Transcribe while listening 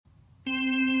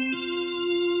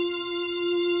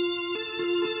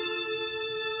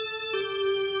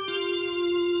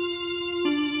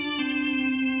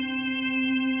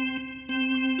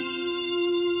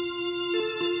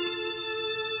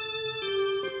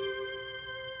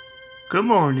Good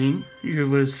morning. You're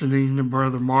listening to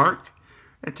Brother Mark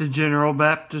at the General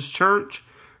Baptist Church,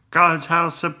 God's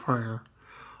House of Prayer.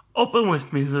 Open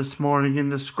with me this morning in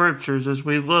the Scriptures as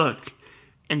we look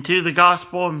into the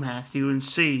Gospel of Matthew and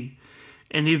see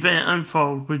an event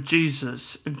unfold with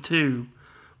Jesus and two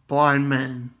blind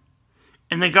men.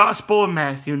 In the Gospel of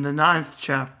Matthew, in the 9th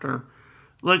chapter,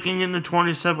 looking in the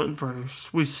 27th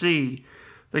verse, we see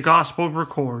the Gospel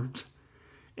records,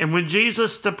 "And when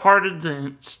Jesus departed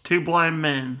thence, two blind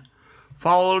men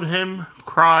followed him,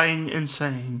 crying and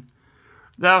saying,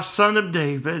 Thou Son of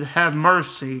David, have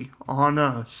mercy on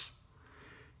us.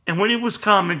 And when he was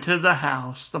come into the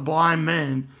house, the blind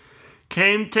men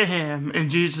came to him, and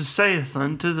Jesus saith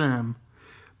unto them,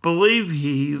 Believe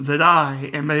ye that I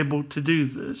am able to do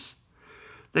this?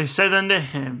 They said unto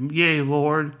him, Yea,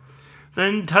 Lord.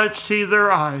 Then touched he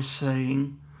their eyes,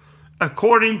 saying,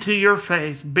 According to your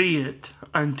faith be it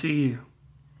unto you."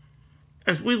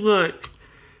 As we look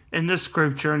in this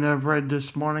scripture and I've read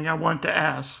this morning, I want to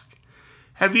ask,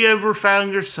 have you ever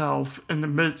found yourself in the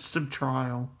midst of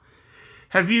trial?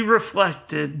 Have you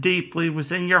reflected deeply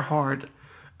within your heart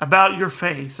about your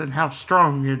faith and how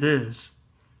strong it is?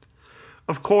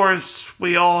 Of course,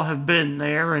 we all have been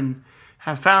there and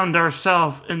have found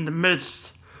ourselves in the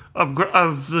midst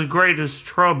of the greatest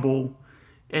trouble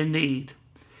and need.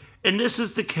 And this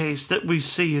is the case that we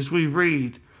see as we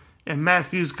read in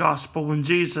Matthew's Gospel when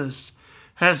Jesus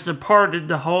has departed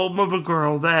the home of a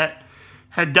girl that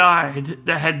had died,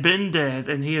 that had been dead,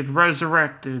 and he had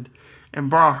resurrected and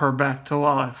brought her back to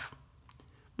life.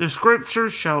 The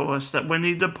Scriptures show us that when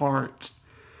he departs,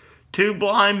 two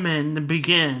blind men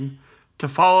begin to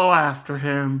follow after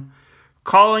him,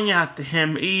 calling out to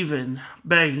him, even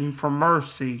begging for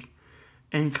mercy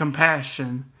and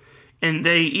compassion. And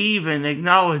they even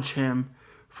acknowledge him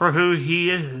for who he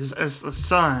is as the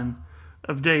Son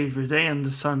of David and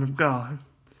the Son of God.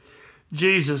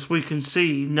 Jesus, we can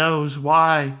see, knows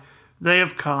why they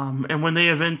have come. And when they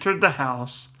have entered the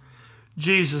house,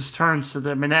 Jesus turns to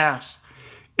them and asks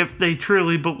if they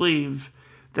truly believe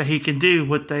that he can do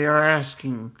what they are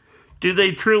asking. Do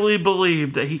they truly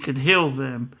believe that he can heal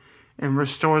them and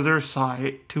restore their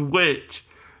sight? To which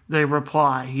they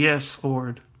reply, Yes,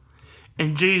 Lord.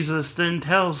 And Jesus then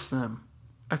tells them,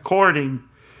 According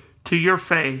to your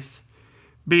faith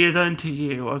be it unto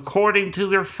you. According to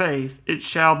their faith it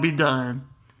shall be done.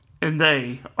 And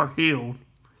they are healed.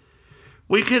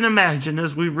 We can imagine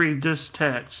as we read this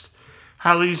text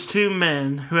how these two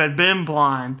men who had been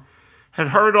blind had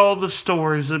heard all the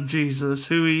stories of Jesus,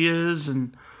 who he is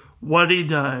and what he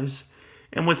does.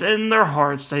 And within their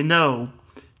hearts they know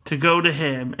to go to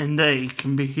him and they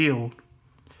can be healed.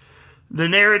 The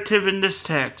narrative in this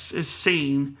text is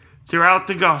seen throughout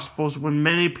the Gospels when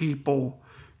many people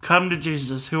come to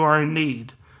Jesus who are in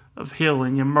need of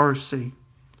healing and mercy.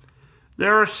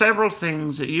 There are several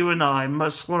things that you and I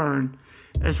must learn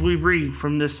as we read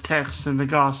from this text in the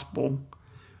Gospel.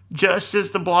 Just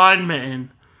as the blind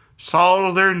men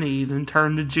saw their need and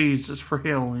turned to Jesus for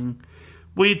healing,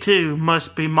 we too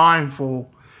must be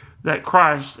mindful that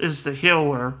Christ is the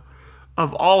healer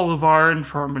of all of our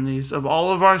infirmities, of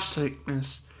all of our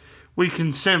sickness. We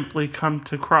can simply come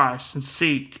to Christ and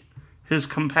seek his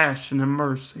compassion and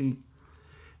mercy.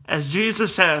 As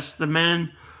Jesus asked the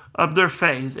men of their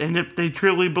faith, and if they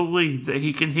truly believe that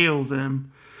he can heal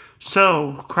them,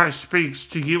 so Christ speaks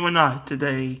to you and I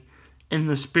today in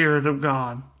the Spirit of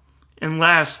God. And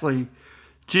lastly,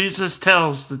 Jesus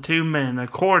tells the two men,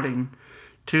 according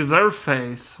to their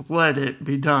faith, let it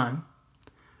be done.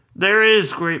 There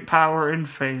is great power in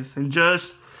faith, and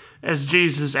just as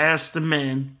Jesus asked the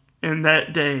men in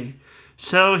that day,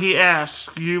 so he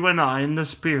asks you and I in the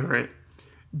Spirit,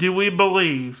 do we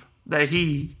believe that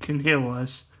he can heal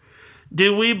us?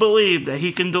 Do we believe that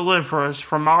he can deliver us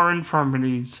from our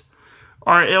infirmities,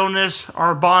 our illness,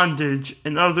 our bondage,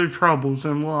 and other troubles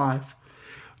in life?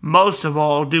 Most of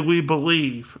all, do we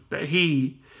believe that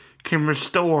he can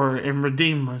restore and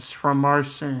redeem us from our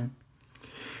sin?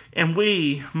 And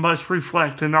we must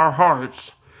reflect in our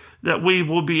hearts that we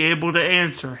will be able to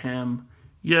answer him,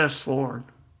 Yes, Lord.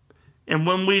 And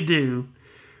when we do,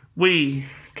 we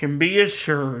can be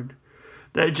assured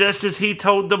that just as he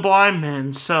told the blind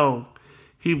men, so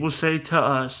he will say to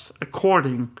us,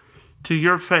 According to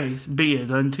your faith be it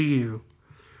unto you.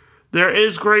 There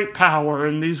is great power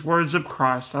in these words of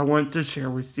Christ I want to share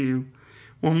with you.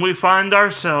 When we find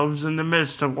ourselves in the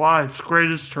midst of life's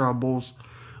greatest troubles,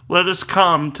 let us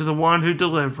come to the one who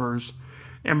delivers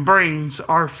and brings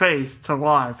our faith to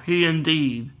life. He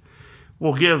indeed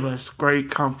will give us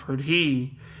great comfort.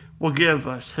 He will give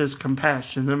us his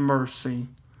compassion and mercy.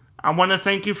 I want to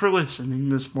thank you for listening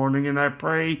this morning, and I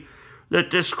pray that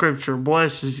this scripture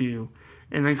blesses you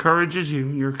and encourages you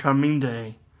in your coming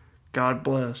day. God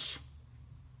bless.